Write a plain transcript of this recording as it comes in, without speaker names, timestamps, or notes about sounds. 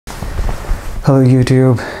Hello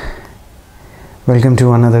YouTube, welcome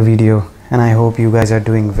to another video and I hope you guys are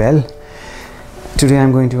doing well. Today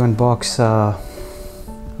I'm going to unbox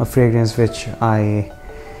a fragrance which I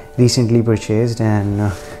recently purchased,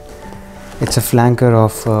 and it's a flanker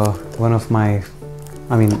of one of my,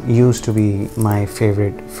 used to be my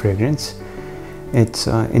favorite fragrance. It's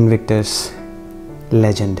Invictus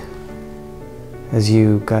Legend, as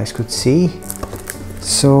you guys could see.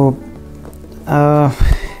 So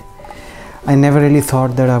I never really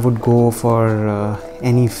thought that I would go for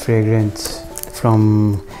any fragrance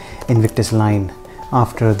from Invictus line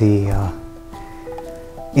after the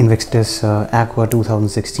Invictus Aqua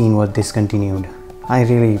 2016 was discontinued. I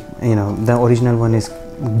really, the original one is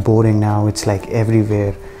boring now. It's like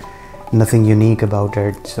everywhere, nothing unique about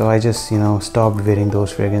it. So I just, stopped wearing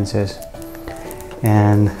those fragrances.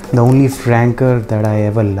 And the only flanker that I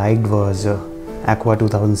ever liked was Aqua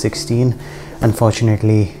 2016.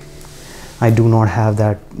 Unfortunately, I do not have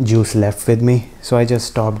that juice left with me, so I just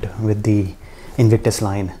stopped with the Invictus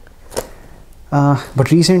line. But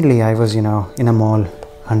recently I was, in a mall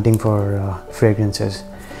hunting for fragrances,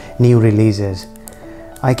 new releases.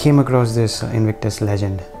 I came across this Invictus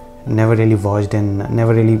Legend. Never really watched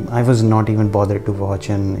I was not even bothered to watch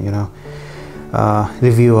an,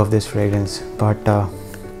 review of this fragrance. But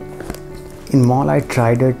in mall I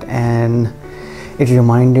tried it and it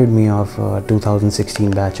reminded me of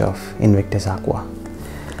 2016 batch of Invictus Aqua.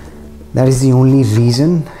 That is the only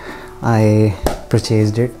reason I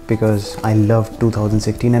purchased it, because I love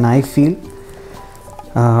 2016 and I feel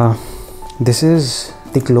this is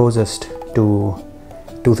the closest to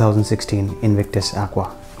 2016 Invictus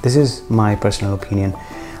Aqua. This is my personal opinion.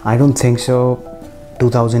 I don't think so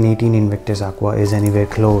 2018 Invictus Aqua is anywhere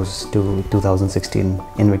close to 2016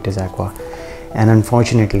 Invictus Aqua, and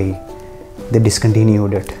unfortunately they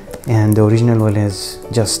discontinued it, and the original one is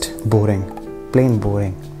just boring, plain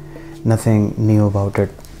boring, nothing new about it.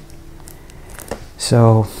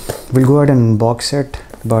 So we'll go ahead and unbox it,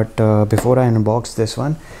 but before I unbox this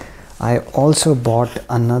one, I also bought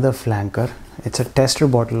another flanker. It's a tester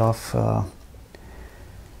bottle of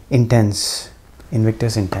Invictus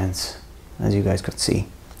Intense, as you guys could see.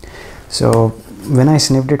 So when I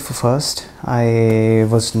sniffed it first, I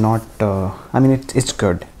was not it's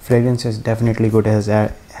good. Fragrance is definitely good, has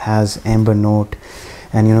amber note,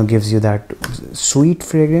 and gives you that sweet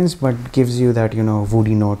fragrance, but gives you that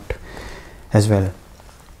woody note as well.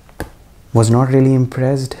 Was not really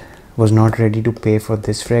impressed, was not ready to pay for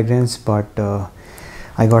this fragrance, but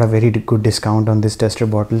I got a very good discount on this tester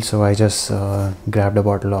bottle, so I just grabbed a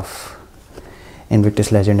bottle of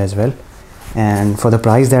Invictus Legend as well, and for the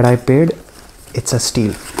price that I paid, it's a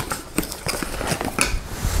steal.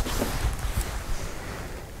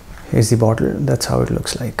 Here's the bottle. That's how it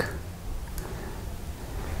looks like.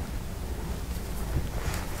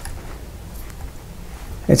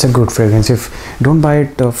 It's a good fragrance. Don't buy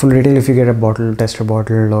it full retail. If you get a tester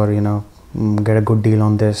bottle, or get a good deal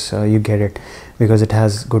on this, you get it because it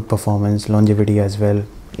has good performance, longevity as well,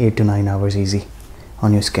 8 to 9 hours easy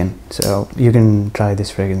on your skin. So you can try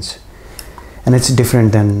this fragrance, and it's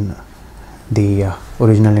different than the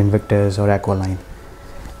original Invictus or Aqua line.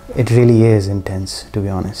 It really is intense, to be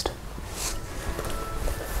honest.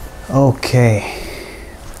 Okay,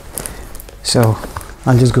 so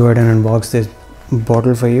I'll just go ahead and unbox this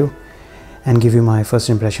bottle for you and give you my first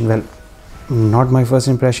impression. Well, not my first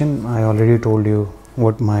impression. I already told you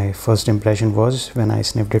what my first impression was when I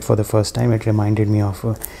sniffed it for the first time. It reminded me of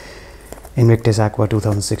Invictus Aqua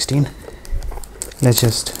 2016.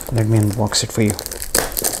 Let me unbox it for you.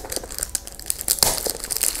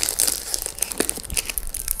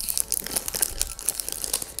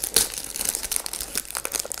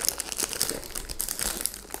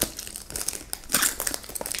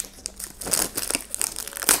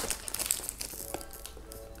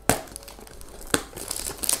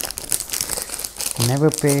 Never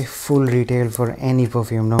pay full retail for any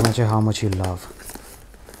perfume, no matter how much you love.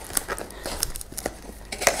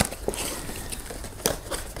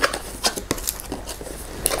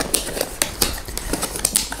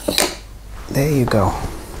 There you go.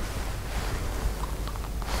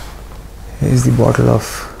 Here's the bottle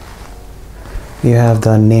you have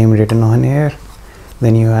the name written on here,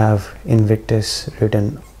 then you have Invictus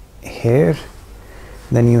written here,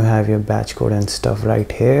 then you have your batch code and stuff right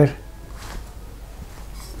here.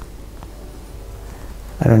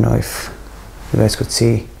 I don't know if you guys could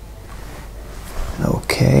see.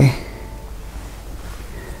 Okay,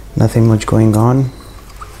 nothing much going on.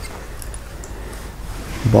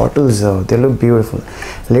 Bottles though, they look beautiful.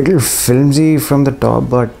 Little flimsy from the top,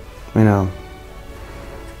 but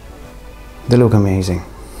they look amazing.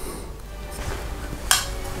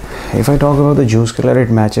 If I talk about the juice color, it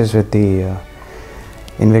matches with the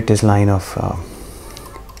Invictus line of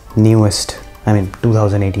newest,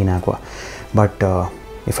 2018 Aqua. But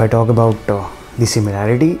if I talk about the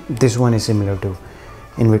similarity, this one is similar to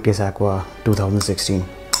Invictus Aqua 2016.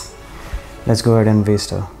 Let's go ahead and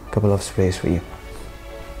waste a couple of sprays for you.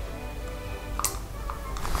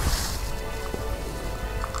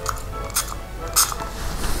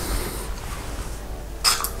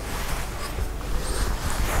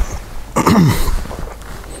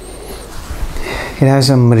 It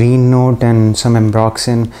has a marine note and some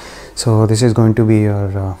ambroxan, so this is going to be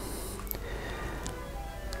your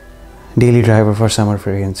daily driver for summer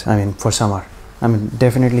fragrance. For summer.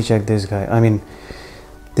 Definitely check this guy.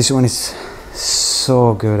 This one is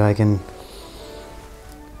so good. I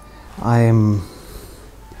am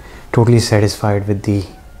totally satisfied with the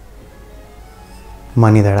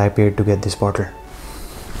money that I paid to get this bottle.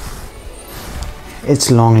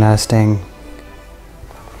 It's long lasting.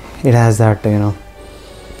 It has that,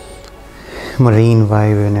 marine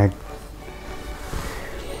vibe in it.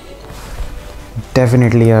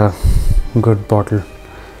 Definitely a good bottle.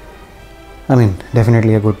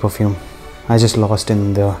 Definitely a good perfume. I just lost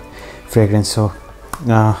in the fragrance, so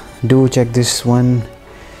do check this one.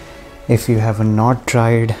 If you have not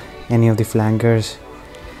tried any of the flankers,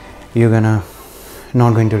 you're not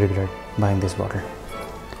going to regret buying this bottle.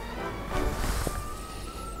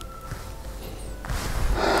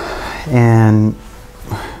 And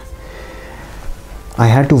I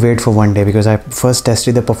had to wait for one day because I first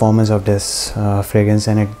tested the performance of this fragrance,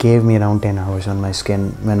 and it gave me around 10 hours on my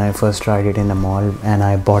skin when I first tried it in the mall, and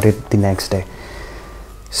I bought it the next day.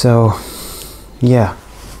 So yeah,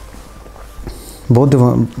 both the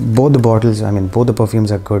bottles, both the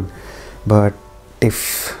perfumes are good, but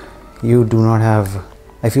if you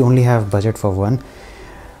only have budget for one,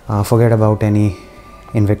 forget about any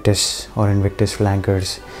Invictus or Invictus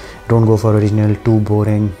flankers. Don't go for original. Too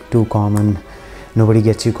boring, too common. Nobody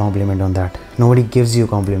gets you compliment on that. Nobody gives you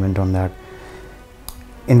compliment on that.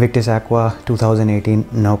 Invictus Aqua 2018,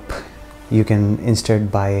 nope. You can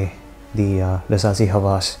instead buy the Rasasi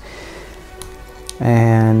Havas.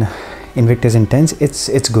 And Invictus Intense,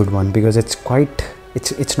 it's good one because it's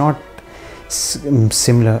not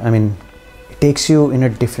similar. It takes you in a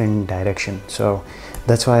different direction. So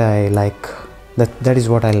that's why I like that is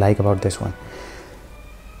what I like about this one.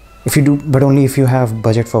 But only if you have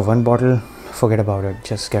budget for one bottle, forget about it.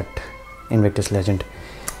 Just get Invictus Legend.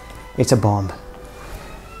 It's a bomb.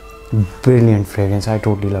 Brilliant fragrance. I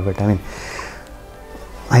totally love it.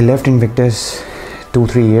 I left Invictus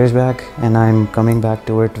 2-3 years back, and I'm coming back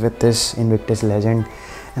to it with this Invictus Legend,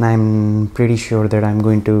 and I'm pretty sure that I'm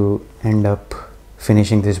going to end up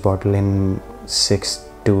finishing this bottle in 6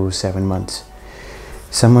 to 7 months.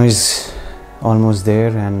 Summer is almost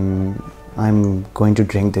there, and I'm going to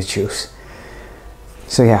drink this juice.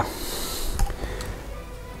 So yeah,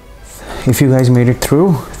 if you guys made it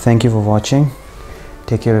through, thank you for watching.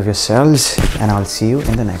 Take care of yourselves, and I'll see you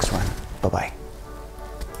in the next one. Bye bye.